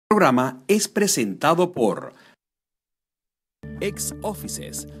programa es presentado por Ex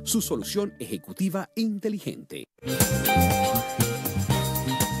Offices, su solución ejecutiva inteligente.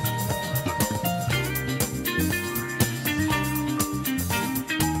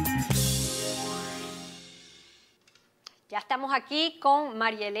 Ya estamos aquí con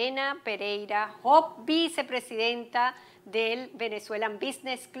Marielena Pereira, vicepresidenta del Venezuelan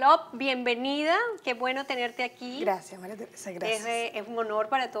Business Club. Bienvenida, qué bueno tenerte aquí. Gracias, María Teresa, gracias. Es un honor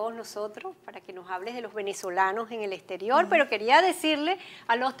para todos nosotros, para que nos hables de los venezolanos en el exterior, pero quería decirle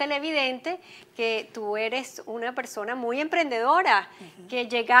a los televidentes que tú eres una persona muy emprendedora, que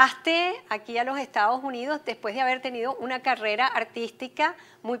llegaste aquí a los Estados Unidos después de haber tenido una carrera artística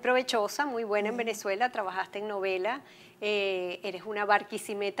muy provechosa, muy buena en Venezuela, trabajaste en novela, eres una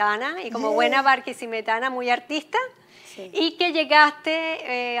barquisimetana y como buena barquisimetana muy artista. Sí. Y que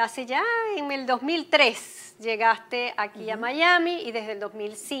llegaste hace ya en el 2003, llegaste aquí a Miami y desde el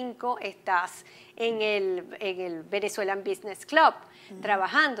 2005 estás en el Venezuelan Business Club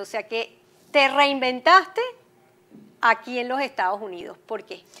trabajando. O sea que te reinventaste aquí en los Estados Unidos. ¿Por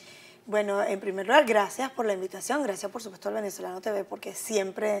qué? Bueno, en primer lugar, gracias por la invitación, gracias por supuesto al Venezolano TV, porque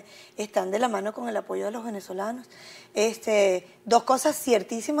siempre están de la mano con el apoyo de los venezolanos. Dos cosas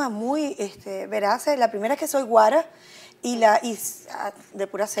ciertísimas, muy veraces. La primera es que soy guara, de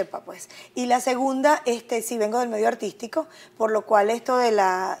pura cepa, pues. Y la segunda, sí vengo del medio artístico, por lo cual esto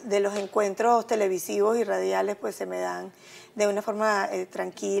de los encuentros televisivos y radiales, pues se me dan de una forma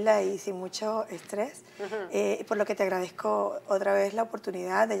tranquila y sin mucho estrés, por lo que te agradezco otra vez la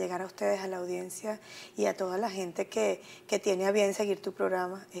oportunidad de llegar a ustedes, a la audiencia y a toda la gente que tiene a bien seguir tu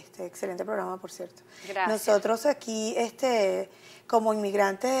programa, excelente programa, por cierto. Gracias. Nosotros aquí, como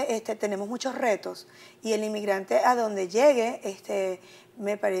inmigrantes, tenemos muchos retos y el inmigrante a donde llegue,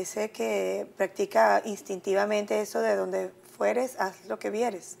 me parece que practica instintivamente eso de donde fueres, haz lo que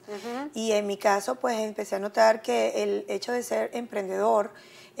vieres. Y en mi caso, pues empecé a notar que el hecho de ser emprendedor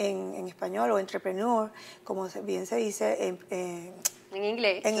en español o entrepreneur, como bien se dice en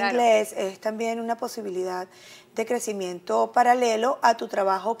inglés, inglés, es también una posibilidad de crecimiento paralelo a tu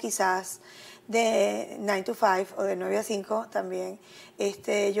trabajo quizás de 9 to 5 o de 9 a 5 también.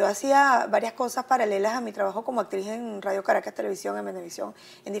 Yo hacía varias cosas paralelas a mi trabajo como actriz en Radio Caracas, Televisión, en Venevisión,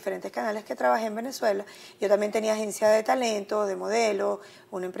 en diferentes canales que trabajé en Venezuela. Yo también tenía agencia de talento, de modelo,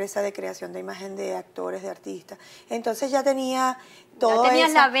 una empresa de creación de imagen de actores, de artistas. Entonces ya tenía todo eso. Ya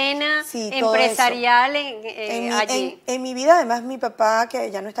tenías la vena empresarial allí. En mi vida, además, mi papá,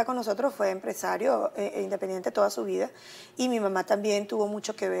 que ya no está con nosotros, fue empresario independiente toda su vida. Y mi mamá también tuvo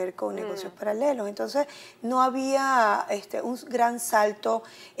mucho que ver con negocios paralelos. Entonces, no había un gran salto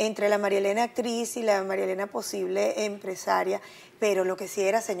entre la Marielena actriz y la Marielena posible empresaria. Pero lo que sí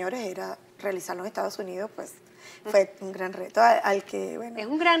era, señores, era realizarlo en Estados Unidos, pues fue un gran reto al que, bueno... Es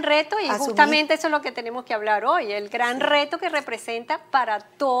un gran reto y justamente eso es lo que tenemos que hablar hoy, el gran reto que representa para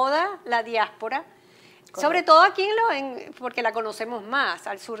toda la diáspora. Correcto. Sobre todo aquí, porque la conocemos más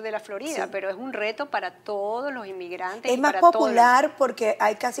al sur de la Florida, pero es un reto para todos los inmigrantes. Es más popular porque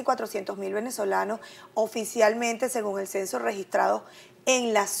hay casi 400.000 venezolanos oficialmente, según el censo, registrados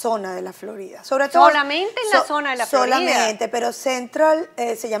en la zona de la Florida. Sobre todo, solamente en la zona de la Florida. Solamente, pero Central,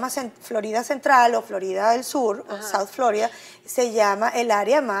 se llama Florida Central o Florida del Sur, o South Florida, se llama el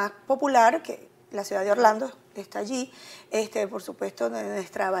área más popular, que la ciudad de Orlando está allí, por supuesto,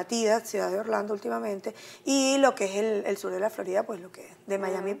 nuestra abatida ciudad de Orlando últimamente, y lo que es el sur de la Florida, pues lo que es de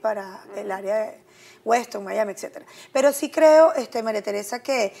Miami para el área de Weston, Miami, etcétera. Pero sí creo, María Teresa,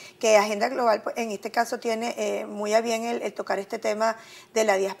 que Agenda Global, pues, en este caso tiene muy a bien el tocar este tema de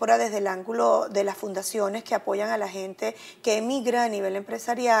la diáspora desde el ángulo de las fundaciones que apoyan a la gente que emigra a nivel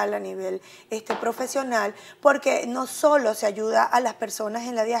empresarial, a nivel profesional, porque no solo se ayuda a las personas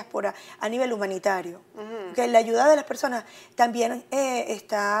en la diáspora a nivel humanitario, que la ayuda de las personas también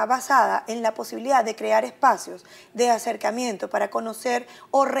está basada en la posibilidad de crear espacios de acercamiento para conocer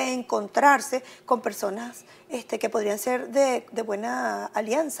o reencontrarse con personas que podrían ser de buena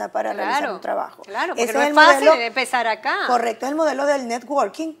alianza para realizar un trabajo. Claro, porque no es fácil empezar acá. Correcto, es el modelo del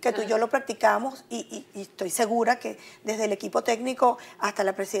networking, que tú y yo lo practicamos y estoy segura que desde el equipo técnico hasta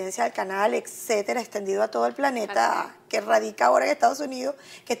la presidencia del canal, etcétera, extendido a todo el planeta, que radica ahora en Estados Unidos,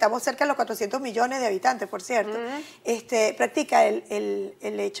 que estamos cerca de los 400 millones de habitantes, por cierto, practica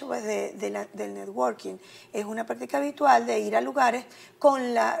el hecho pues, del networking. Es una práctica habitual de ir a lugares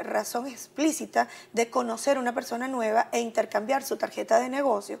con la razón explícita de conocer una persona nueva e intercambiar su tarjeta de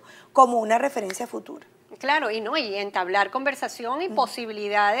negocio como una referencia futura. Claro, y entablar conversación y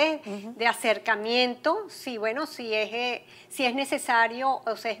posibilidades de acercamiento, si es necesario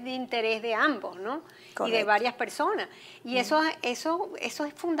o sea, es de interés de ambos, ¿no? Correcto. Y de varias personas. Y eso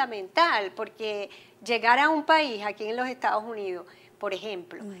es fundamental, porque llegar a un país, aquí en los Estados Unidos, por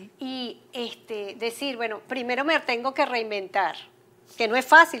ejemplo, y decir, bueno, primero me tengo que reinventar, que no es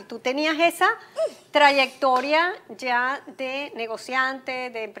fácil. Tú tenías esa trayectoria ya de negociante,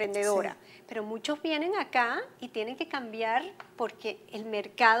 de emprendedora. Sí. Pero muchos vienen acá y tienen que cambiar porque el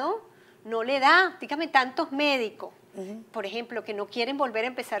mercado no le da, dígame, tantos médicos, por ejemplo, que no quieren volver a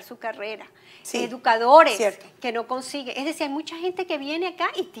empezar su carrera, educadores que no consiguen. Es decir, hay mucha gente que viene acá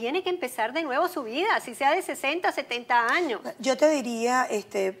y tiene que empezar de nuevo su vida, así sea de 60, 70 años. Yo te diría,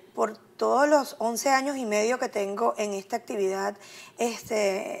 por todos los 11 años y medio que tengo en esta actividad,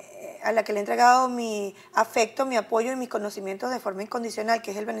 a la que le he entregado mi afecto, mi apoyo y mis conocimientos de forma incondicional,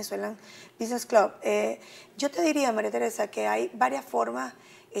 que es el Venezuelan Business Club, yo te diría, María Teresa, que hay varias formas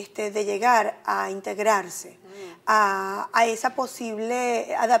de llegar a integrarse a esa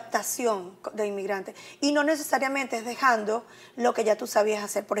posible adaptación de inmigrantes, y no necesariamente es dejando lo que ya tú sabías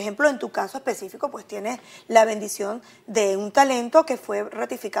hacer. Por ejemplo, en tu caso específico, pues tienes la bendición de un talento que fue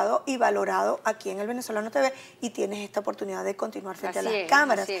ratificado y valorado aquí en el Venezolano TV, y tienes esta oportunidad de continuar frente a las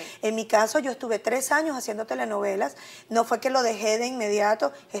cámaras. En mi caso, yo estuve 3 años haciendo telenovelas, no fue que lo dejé de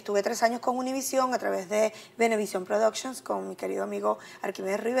inmediato, estuve 3 años con Univisión a través de Venevisión Productions con mi querido amigo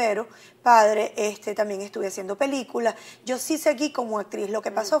Arquímedes Rivero, padre. También estuve haciendo películas. Yo sí seguí como actriz. Lo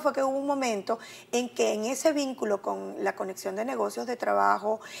que pasó fue que hubo un momento en que en ese vínculo con la conexión de negocios, de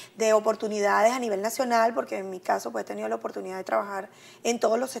trabajo, de oportunidades a nivel nacional, porque en mi caso pues he tenido la oportunidad de trabajar en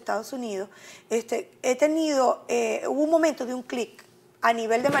todos los Estados Unidos, hubo un momento de un clic a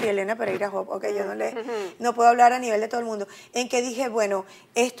nivel de Marielena Pereira, okay, yo no puedo hablar a nivel de todo el mundo, en que dije, bueno,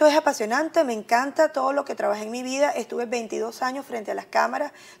 esto es apasionante, me encanta todo lo que trabajé en mi vida, estuve 22 años frente a las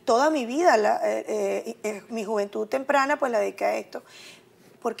cámaras, toda mi vida, mi juventud temprana, pues la dediqué a esto.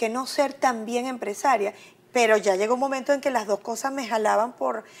 ¿Por qué no ser también empresaria? Pero ya llegó un momento en que las dos cosas me jalaban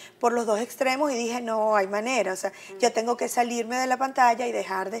por los dos extremos y dije, no hay manera, o sea, yo tengo que salirme de la pantalla y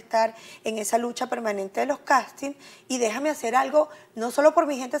dejar de estar en esa lucha permanente de los castings y déjame hacer algo, no solo por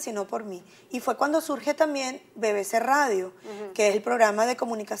mi gente, sino por mí. Y fue cuando surge también BBC Radio, que es el programa de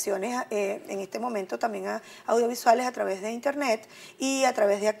comunicaciones, en este momento también audiovisuales a través de internet y a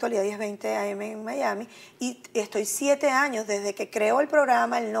través de Actualidad 1020 AM en Miami. Y estoy 7 años desde que creo el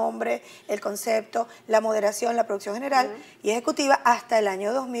programa, el nombre, el concepto, la moderación, la producción general y ejecutiva, hasta el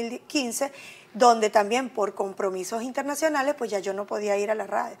año 2015, donde también por compromisos internacionales pues ya yo no podía ir a la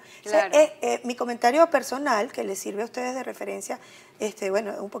radio. Claro. O sea, mi comentario personal, que les sirve a ustedes de referencia,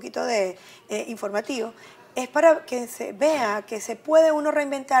 un poquito de informativo, es para que se vea que se puede uno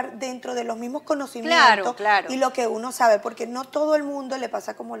reinventar dentro de los mismos conocimientos y lo que uno sabe, porque no todo el mundo le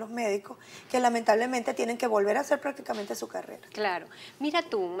pasa como a los médicos, que lamentablemente tienen que volver a hacer prácticamente su carrera. Claro. Mira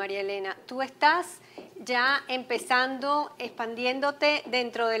tú, Marielena, tú estás ya empezando, expandiéndote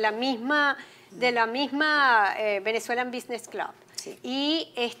dentro de la misma Venezuelan Business Club. Sí.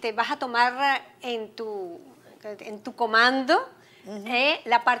 Y vas a tomar en tu comando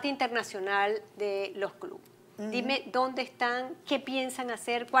la parte internacional de los clubes. Dime dónde están, qué piensan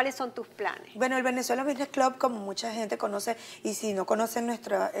hacer, cuáles son tus planes. Bueno, el Venezuela Business Club, como mucha gente conoce, y si no conocen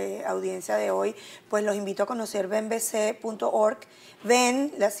nuestra audiencia de hoy, pues los invito a conocer venbc.org,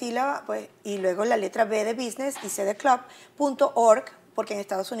 ven la sílaba, pues, y luego la letra B de business y C de club.org, porque en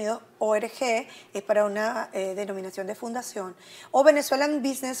Estados Unidos ORG es para una denominación de fundación, o Venezuelan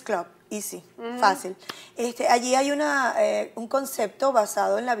Business Club, easy, fácil. Allí hay un concepto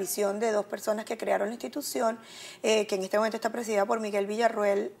basado en la visión de 2 personas que crearon la institución, que en este momento está presidida por Miguel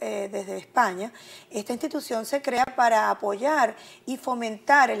Villarroel desde España. Esta institución se crea para apoyar y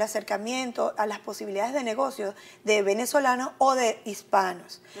fomentar el acercamiento a las posibilidades de negocio de venezolanos o de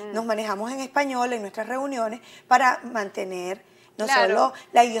hispanos. Nos manejamos en español en nuestras reuniones para mantener no solo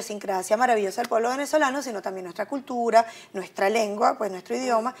la idiosincrasia maravillosa del pueblo venezolano, sino también nuestra cultura, nuestra lengua, pues nuestro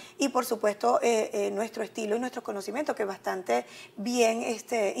idioma y por supuesto nuestro estilo y nuestros conocimientos, que bastante bien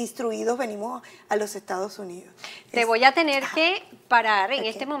instruidos venimos a los Estados Unidos. Te voy a tener que parar en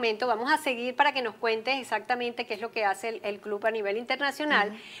este momento, vamos a seguir para que nos cuentes exactamente qué es lo que hace el club a nivel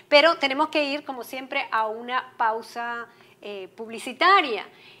internacional, pero tenemos que ir como siempre a una pausa publicitaria.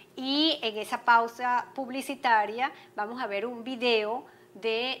 Y en esa pausa publicitaria vamos a ver un video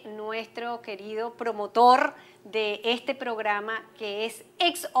de nuestro querido promotor de este programa, que es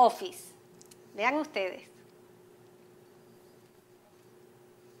Ex Office. Vean ustedes.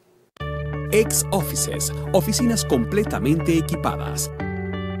 Ex Offices, oficinas completamente equipadas.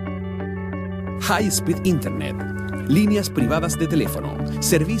 High Speed Internet, líneas privadas de teléfono,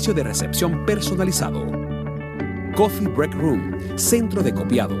 servicio de recepción personalizado. Coffee Break Room, centro de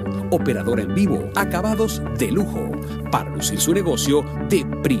copiado, operador en vivo, acabados de lujo, para lucir su negocio de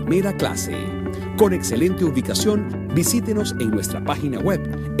primera clase. Con excelente ubicación, visítenos en nuestra página web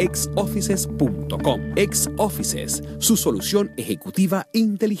exoffices.com. Ex Offices, su solución ejecutiva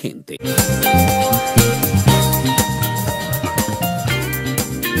inteligente.